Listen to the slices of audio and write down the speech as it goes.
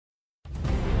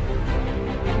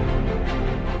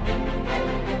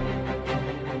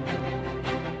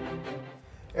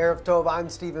Erev Tov, I'm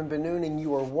Stephen Ben-Nun, and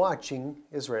you are watching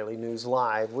Israeli News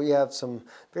Live. We have some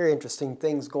very interesting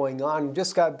things going on.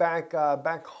 Just got back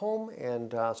home,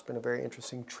 and it's been a very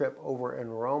interesting trip over in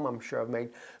Rome. I'm sure I've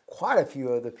made quite a few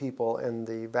of the people in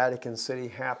the Vatican City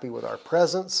happy with our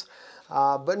presence.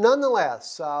 But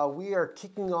nonetheless, we are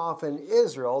kicking off in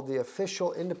Israel. The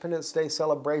official Independence Day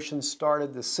celebration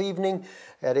started this evening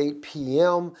at 8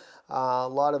 p.m. A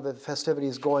lot of the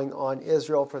festivities going on in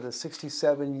Israel for the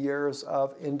 67 years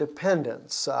of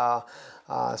independence.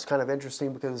 It's kind of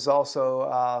interesting because it's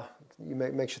also,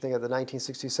 makes you think of the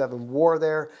 1967 war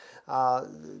there.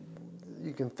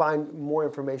 You can find more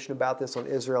information about this on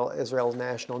Israel's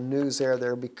national news there.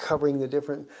 They'll be covering the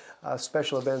different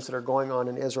special events that are going on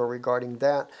in Israel regarding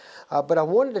that. But I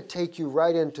wanted to take you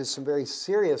right into some very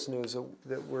serious news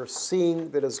that we're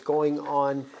seeing that is going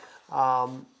on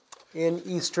in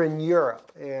Eastern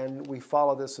Europe, and we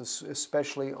follow this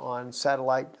especially on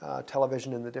satellite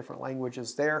television in the different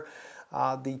languages there.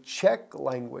 The Czech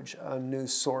language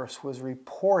news source was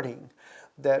reporting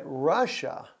that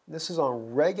Russia, this is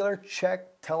on regular Czech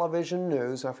television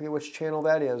news, I forget which channel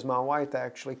that is, my wife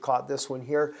actually caught this one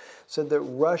here, said that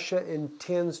Russia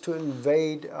intends to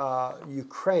invade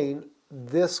Ukraine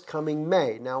this coming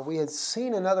May. Now, we had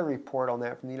seen another report on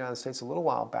that from the United States a little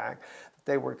while back.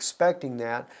 They were expecting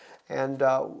that. And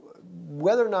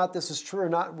whether or not this is true or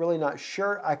not, really not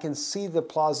sure. I can see the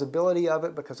plausibility of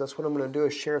it because that's what I'm going to do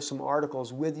is share some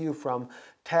articles with you from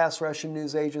TASS Russian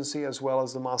news agency as well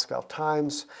as the Moscow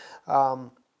Times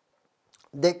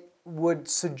that would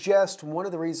suggest one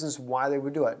of the reasons why they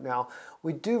would do it. Now,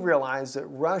 we do realize that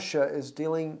Russia is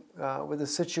dealing with a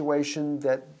situation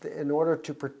that in order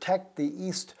to protect the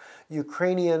East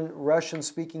Ukrainian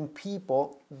Russian-speaking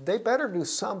people, they better do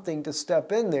something to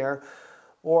step in there,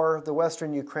 or the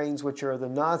Western Ukrainians, which are the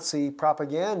Nazi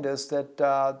propagandists that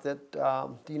the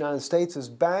United States is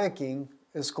backing,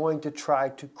 is going to try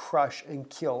to crush and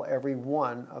kill every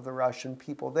one of the Russian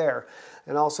people there.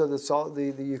 And also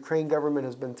the Ukraine government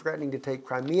has been threatening to take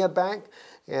Crimea back,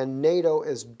 and NATO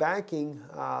is backing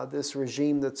this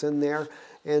regime that's in there.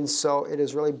 And so it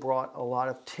has really brought a lot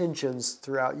of tensions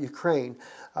throughout Ukraine.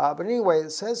 But anyway, it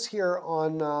says here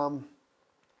on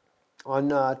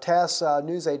TASS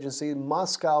news agency,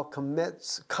 Moscow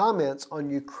comments on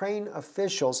Ukraine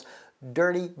officials'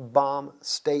 dirty bomb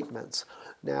statements.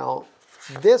 Now,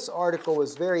 this article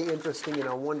was very interesting, and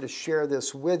I wanted to share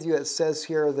this with you. It says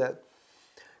here that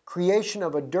creation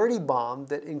of a dirty bomb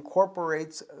that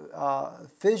incorporates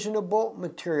fissionable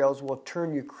materials will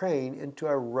turn Ukraine into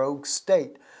a rogue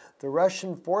state. The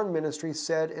Russian Foreign Ministry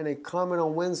said in a comment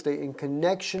on Wednesday in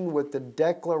connection with the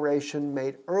declaration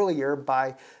made earlier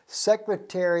by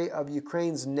Secretary of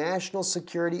Ukraine's National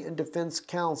Security and Defense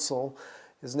Council.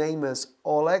 His name is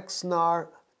Oleksandr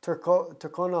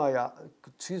Turkyanov.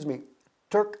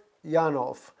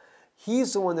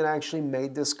 He's the one that actually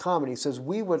made this comment. He says,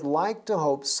 "We would like to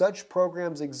hope such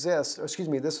programs exist."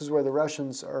 This is where the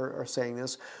Russians are saying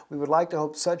this. "We would like to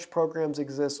hope such programs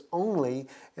exist only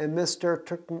in Mr.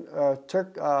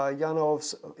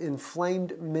 Turkyanov's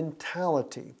inflamed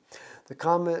mentality." The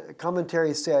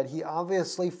commentary said he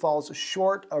obviously falls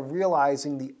short of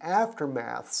realizing the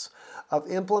aftermaths of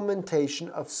implementation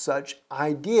of such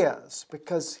ideas,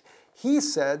 because he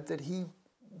said that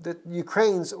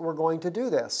Ukrainians were going to do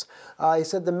this. He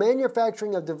said the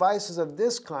manufacturing of devices of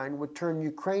this kind would turn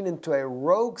Ukraine into a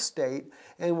rogue state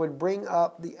and would bring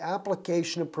up the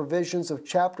application of provisions of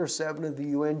Chapter 7 of the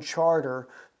UN Charter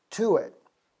to it.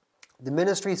 The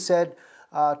ministry said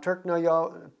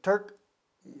Turkyanov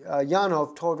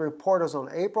told reporters on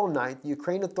April 9th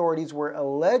Ukraine authorities were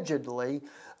allegedly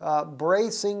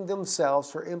bracing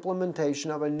themselves for implementation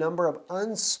of a number of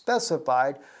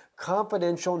unspecified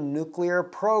confidential nuclear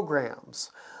programs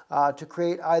to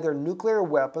create either nuclear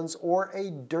weapons or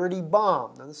a dirty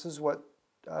bomb. Now, this is what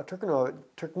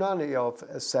Turkyanov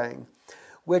is saying,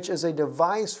 which is a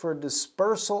device for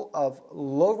dispersal of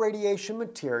low radiation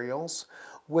materials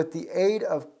with the aid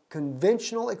of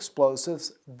conventional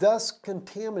explosives, thus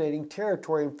contaminating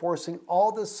territory and forcing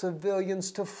all the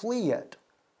civilians to flee it.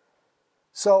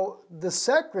 So the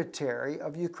Secretary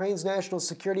of Ukraine's National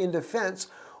Security and Defense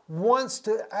wants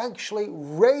to actually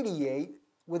radiate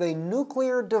with a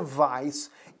nuclear device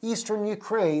Eastern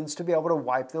Ukrainians to be able to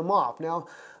wipe them off. Now,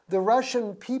 the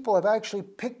Russian people have actually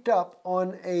picked up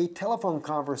on a telephone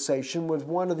conversation with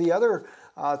one of the other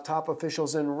top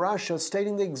officials in Russia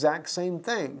stating the exact same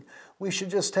thing. We should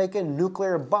just take a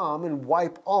nuclear bomb and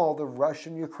wipe all the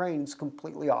Russian Ukrainians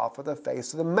completely off of the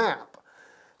face of the map.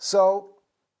 So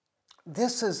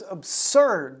this is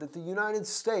absurd that the United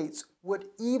States would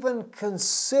even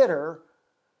consider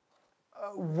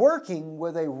working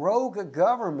with a rogue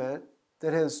government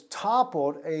that has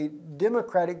toppled a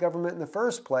democratic government in the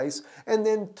first place, and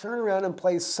then turn around and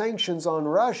place sanctions on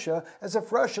Russia as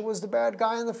if Russia was the bad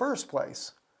guy in the first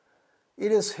place.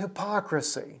 It is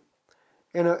hypocrisy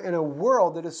in a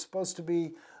world that is supposed to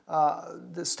be,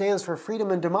 that stands for freedom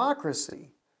and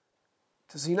democracy.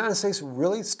 Does the United States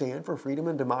really stand for freedom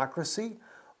and democracy?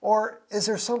 Or is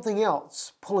there something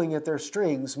else pulling at their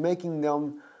strings, making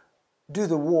them do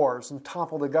the wars and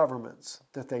topple the governments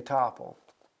that they topple?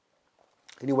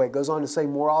 Anyway, it goes on to say,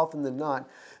 more often than not,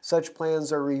 such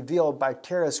plans are revealed by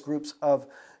terrorist groups of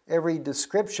every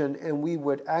description, and we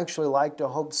would actually like to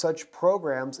hope such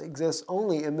programs exist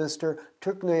only in Mr.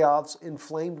 Turchniev's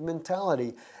inflamed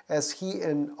mentality, as he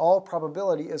in all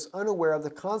probability is unaware of the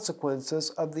consequences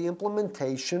of the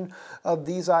implementation of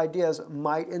these ideas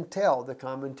might entail, the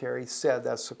commentary said.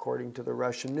 That's according to the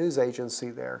Russian news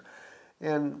agency there.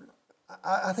 And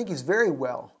I think he's very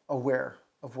well aware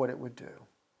of what it would do.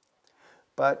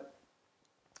 But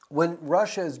when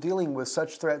Russia is dealing with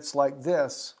such threats like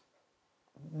this,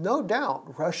 no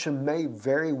doubt Russia may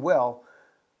very well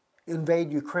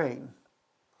invade Ukraine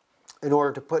in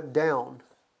order to put down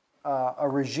a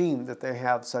regime that they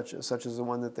have, such as the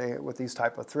one that they, with these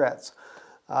type of threats.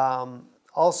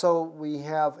 Also, we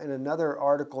have in another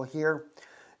article here,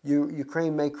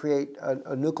 Ukraine may create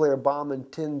a nuclear bomb in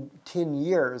 10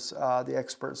 years, the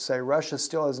experts say. Russia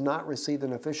still has not received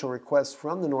an official request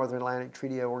from the North Atlantic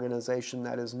Treaty Organization,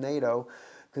 that is NATO,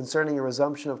 concerning a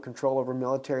resumption of control over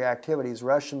military activities.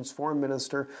 Russia's Foreign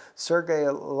Minister Sergei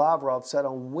Lavrov said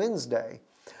on Wednesday,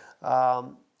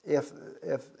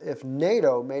 if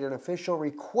NATO made an official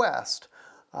request,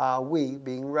 we,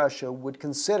 being Russia, would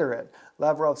consider it.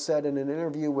 Lavrov said in an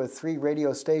interview with 3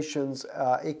 radio stations,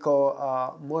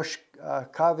 Eko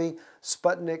Moshkavi,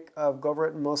 Sputnik of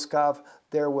Govorot Moskov,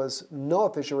 there was no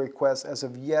official request as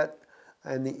of yet,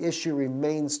 and the issue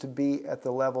remains to be at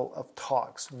the level of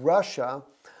talks. Russia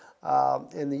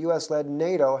and the U.S.-led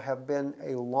NATO have been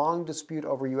a long dispute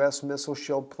over U.S. missile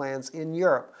shield plans in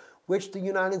Europe, which the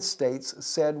United States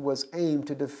said was aimed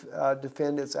to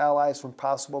defend its allies from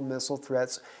possible missile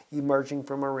threats emerging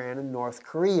from Iran and North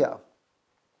Korea.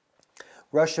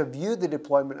 Russia viewed the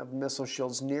deployment of missile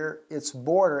shields near its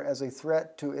border as a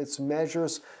threat to its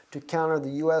measures to counter the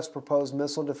U.S. proposed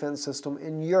missile defense system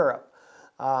in Europe.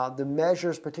 The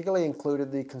measures particularly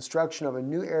included the construction of a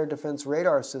new air defense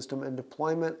radar system and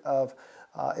deployment of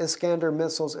Iskander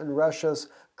missiles in Russia's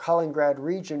Kaliningrad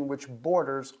region, which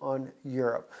borders on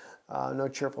Europe. No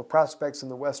cheerful prospects in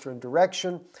the western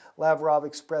direction. Lavrov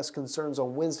expressed concerns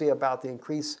on Wednesday about the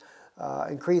increase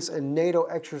in NATO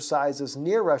exercises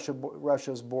near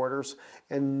Russia's borders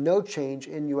and no change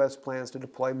in U.S. plans to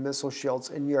deploy missile shields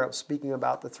in Europe. Speaking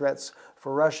about the threats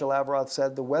for Russia, Lavrov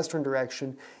said the western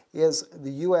direction is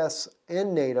the U.S.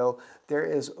 and NATO. There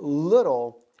is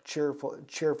little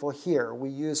cheerful here. We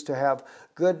used to have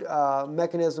good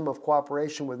mechanism of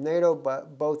cooperation with NATO,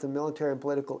 but both in military and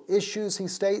political issues, he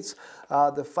states.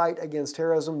 The fight against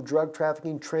terrorism, drug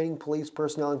trafficking, training police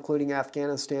personnel, including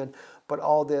Afghanistan, but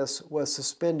all this was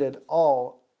suspended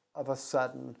all of a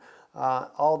sudden.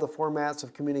 All the formats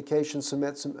of communication,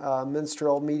 summits,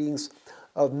 minstrel meetings,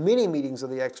 of many meetings of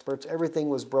the experts, everything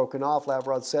was broken off,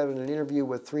 Lavrov said in an interview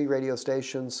with 3 radio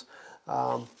stations.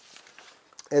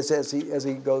 As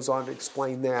he goes on to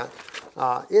explain that.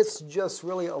 It's just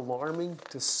really alarming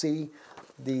to see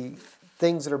the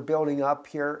things that are building up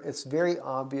here. It's very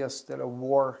obvious that a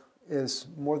war is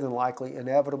more than likely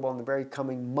inevitable in the very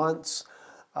coming months,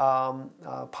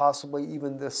 possibly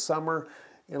even this summer,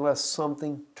 unless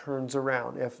something turns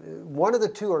around. If one of the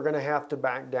two are going to have to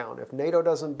back down. If NATO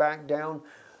doesn't back down,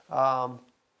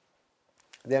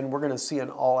 then we're going to see an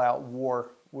all-out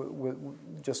war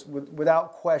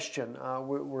without question.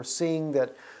 We're seeing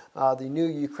that the new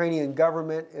Ukrainian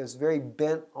government is very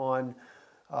bent on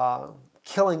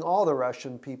killing all the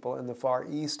Russian people in the Far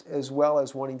East, as well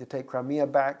as wanting to take Crimea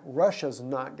back. Russia's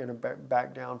not going to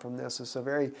back down from this. It's a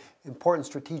very important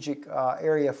strategic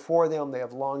area for them. They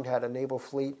have long had a naval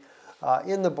fleet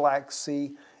in the Black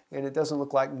Sea, and it doesn't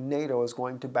look like NATO is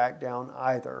going to back down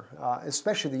either,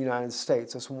 especially the United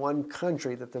States. It's one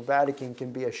country that the Vatican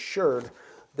can be assured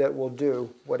that will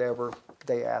do whatever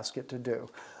they ask it to do.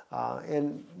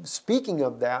 And speaking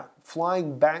of that,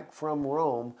 flying back from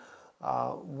Rome,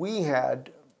 we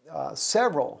had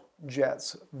several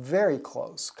jets very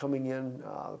close coming in,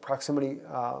 proximity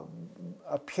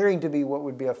appearing to be what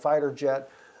would be a fighter jet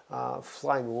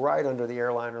flying right under the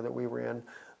airliner that we were in,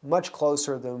 much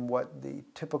closer than what the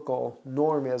typical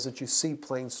norm is that you see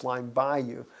planes flying by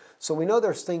you. So we know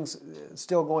there's things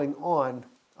still going on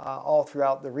all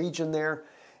throughout the region there.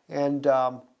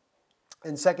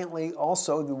 And secondly,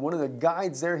 also, one of the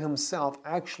guides there himself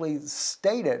actually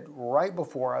stated right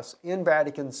before us in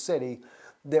Vatican City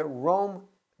that Rome,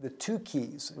 the two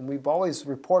keys, and we've always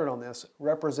reported on this,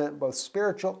 represent both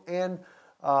spiritual and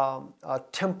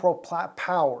temporal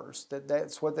powers.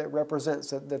 That's what that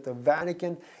represents, that the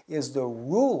Vatican is the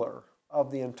ruler of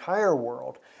the entire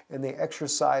world, and they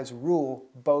exercise rule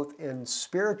both in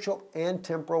spiritual and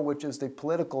temporal, which is the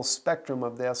political spectrum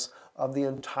of this, of the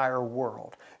entire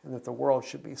world, and that the world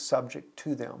should be subject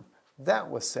to them. That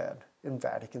was said in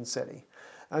Vatican City.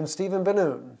 I'm Stephen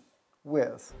Ben-Nun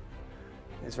with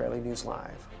Israeli News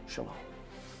Live. Shalom.